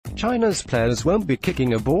China's players won't be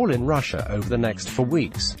kicking a ball in Russia over the next 4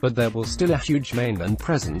 weeks, but there will still a huge mainland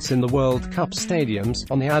presence in the World Cup stadiums,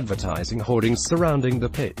 on the advertising hoardings surrounding the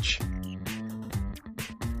pitch.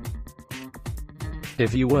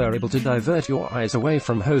 If you were able to divert your eyes away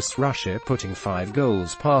from host Russia putting 5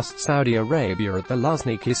 goals past Saudi Arabia at the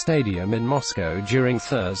Luzhniki Stadium in Moscow during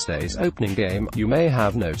Thursday's opening game, you may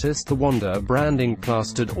have noticed the Wanda branding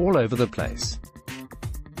plastered all over the place.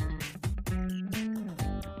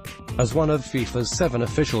 As one of FIFA's 7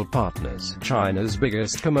 official partners, China's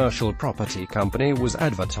biggest commercial property company was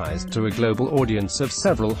advertised to a global audience of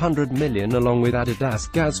several hundred million along with Adidas,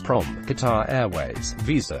 Gazprom, Qatar Airways,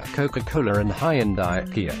 Visa, Coca-Cola and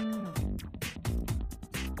Hyundai Kia.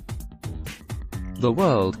 The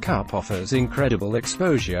World Cup offers incredible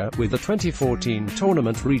exposure, with the 2014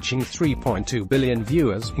 tournament reaching 3.2 billion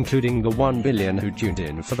viewers, including the 1 billion who tuned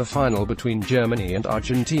in for the final between Germany and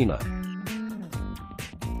Argentina.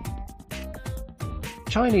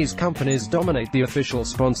 Chinese companies dominate the official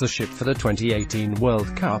sponsorship for the 2018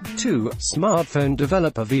 World Cup, too. Smartphone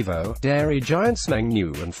developer Vivo, dairy giants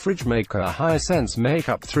Mengniu and fridge maker Hisense make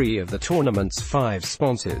up 3 of the tournament's 5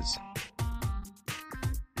 sponsors.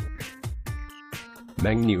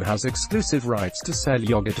 Mengniu has exclusive rights to sell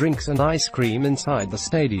yogurt drinks and ice cream inside the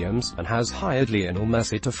stadiums, and has hired Lionel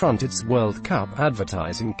Messi to front its World Cup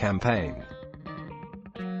advertising campaign.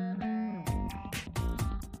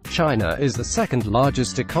 China is the second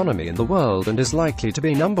largest economy in the world and is likely to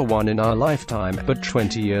be number 1 in our lifetime, but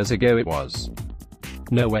 20 years ago it was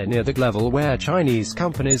nowhere near the level where Chinese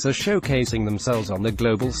companies are showcasing themselves on the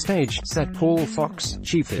global stage, said Paul Fox,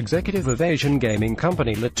 chief executive of Asian gaming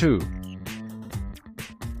company Le2.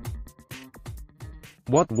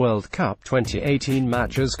 What World Cup 2018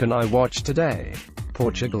 matches can I watch today?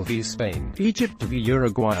 Portugal v Spain, Egypt v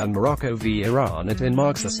Uruguay and Morocco v Iran. It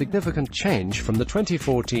marks a significant change from the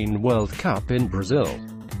 2014 World Cup in Brazil.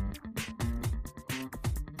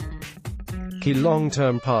 Key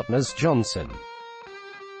long-term partners Johnson.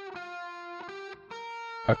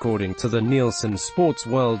 According to the Nielsen Sports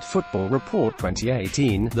World Football Report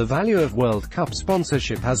 2018, the value of World Cup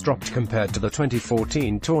sponsorship has dropped compared to the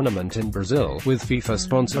 2014 tournament in Brazil, with FIFA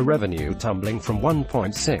sponsor revenue tumbling from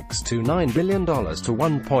 $1.629 billion to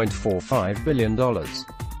 $1.45 billion.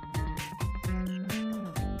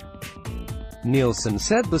 Nielsen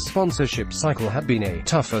said the sponsorship cycle had been a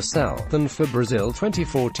tougher sell than for Brazil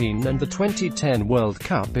 2014 and the 2010 World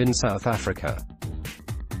Cup in South Africa.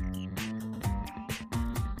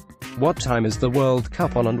 What time is the World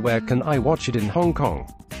Cup on and where can I watch it in Hong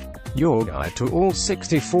Kong? Your guide to all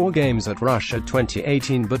 64 games at Russia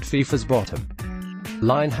 2018. But FIFA's bottom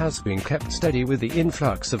line has been kept steady, with the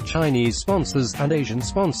influx of Chinese sponsors, and Asian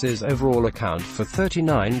sponsors overall account for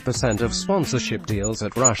 39% of sponsorship deals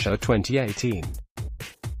at Russia 2018.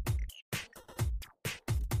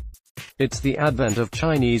 It's the advent of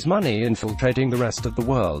Chinese money infiltrating the rest of the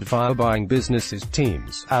world via buying businesses,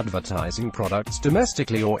 teams, advertising products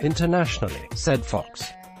domestically or internationally, said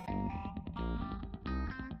Fox,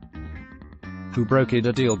 who brokered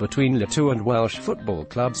a deal between Le2 and Welsh football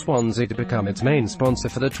club Swansea to become its main sponsor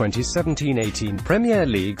for the 2017-18 Premier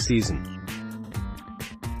League season.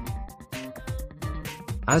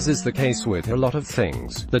 As is the case with a lot of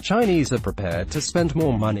things, the Chinese are prepared to spend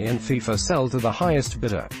more money and FIFA sell to the highest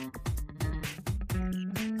bidder.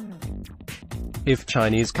 If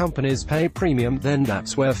Chinese companies pay premium, then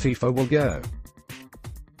that's where FIFA will go.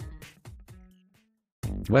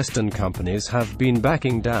 Western companies have been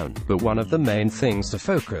backing down, but one of the main things to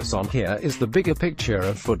focus on here is the bigger picture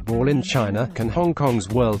of football in China. Can Hong Kong's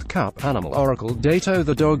World Cup animal oracle Dato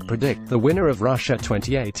the dog predict the winner of Russia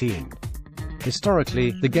 2018? Historically,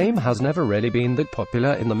 the game has never really been that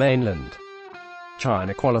popular in the mainland.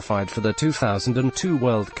 China qualified for the 2002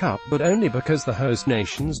 World Cup, but only because the host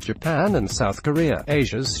nations Japan and South Korea,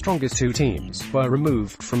 Asia's strongest 2 teams, were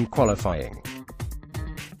removed from qualifying.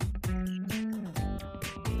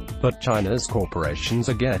 But China's corporations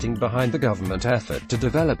are getting behind the government effort to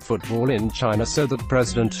develop football in China so that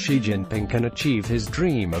President Xi Jinping can achieve his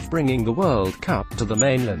dream of bringing the World Cup to the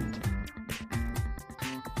mainland.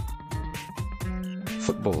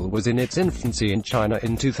 Football was in its infancy in China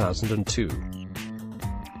in 2002.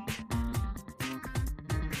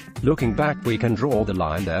 Looking back, we can draw the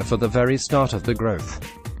line there for the very start of the growth,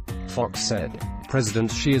 Fox said.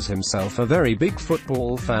 President Xi is himself a very big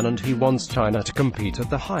football fan and he wants China to compete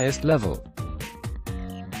at the highest level.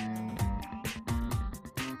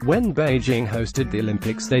 When Beijing hosted the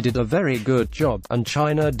Olympics, they did a very good job, and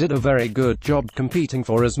China did a very good job competing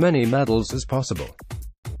for as many medals as possible.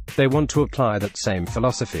 They want to apply that same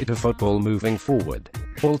philosophy to football moving forward.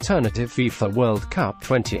 Alternative FIFA World Cup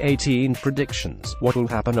 2018 predictions. What will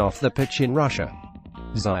happen off the pitch in Russia?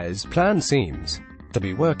 Xi's plan seems to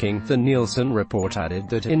be working. The Nielsen report added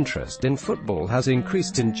that interest in football has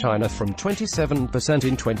increased in China from 27%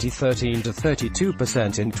 in 2013 to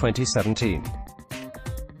 32% in 2017.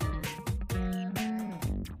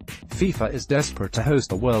 FIFA is desperate to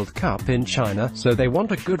host a World Cup in China, so they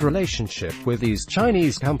want a good relationship with these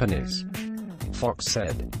Chinese companies, Fox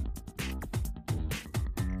said.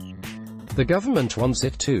 The government wants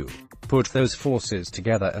it to put those forces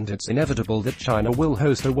together, and it's inevitable that China will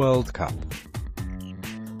host a World Cup.